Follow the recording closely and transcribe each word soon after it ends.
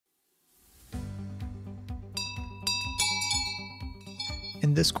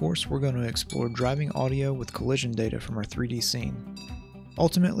In this course, we're going to explore driving audio with collision data from our 3D scene.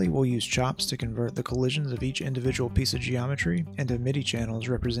 Ultimately, we'll use chops to convert the collisions of each individual piece of geometry into MIDI channels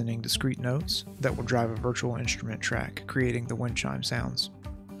representing discrete notes that will drive a virtual instrument track, creating the windchime sounds.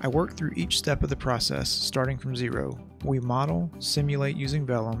 I work through each step of the process, starting from zero. We model, simulate using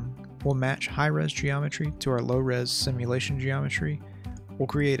vellum, we'll match high-res geometry to our low-res simulation geometry, we'll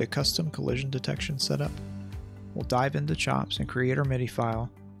create a custom collision detection setup, we'll dive into chops and create our MIDI file,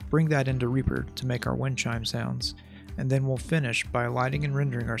 bring that into Reaper to make our windchime sounds, and then we'll finish by lighting and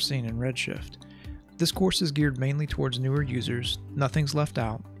rendering our scene in Redshift. This course is geared mainly towards newer users, nothing's left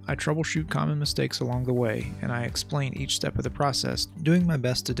out. I troubleshoot common mistakes along the way, and I explain each step of the process, doing my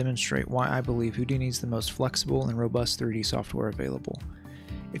best to demonstrate why I believe Houdini is the most flexible and robust 3D software available.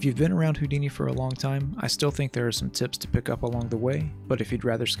 If you've been around Houdini for a long time, I still think there are some tips to pick up along the way, but if you'd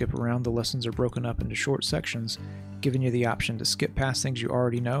rather skip around, the lessons are broken up into short sections, giving you the option to skip past things you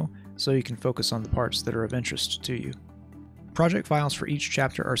already know, so you can focus on the parts that are of interest to you. Project files for each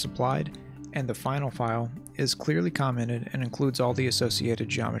chapter are supplied, and the final file is clearly commented and includes all the associated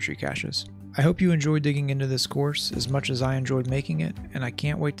geometry caches. I hope you enjoyed digging into this course as much as I enjoyed making it, and I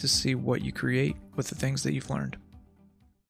can't wait to see what you create with the things that you've learned.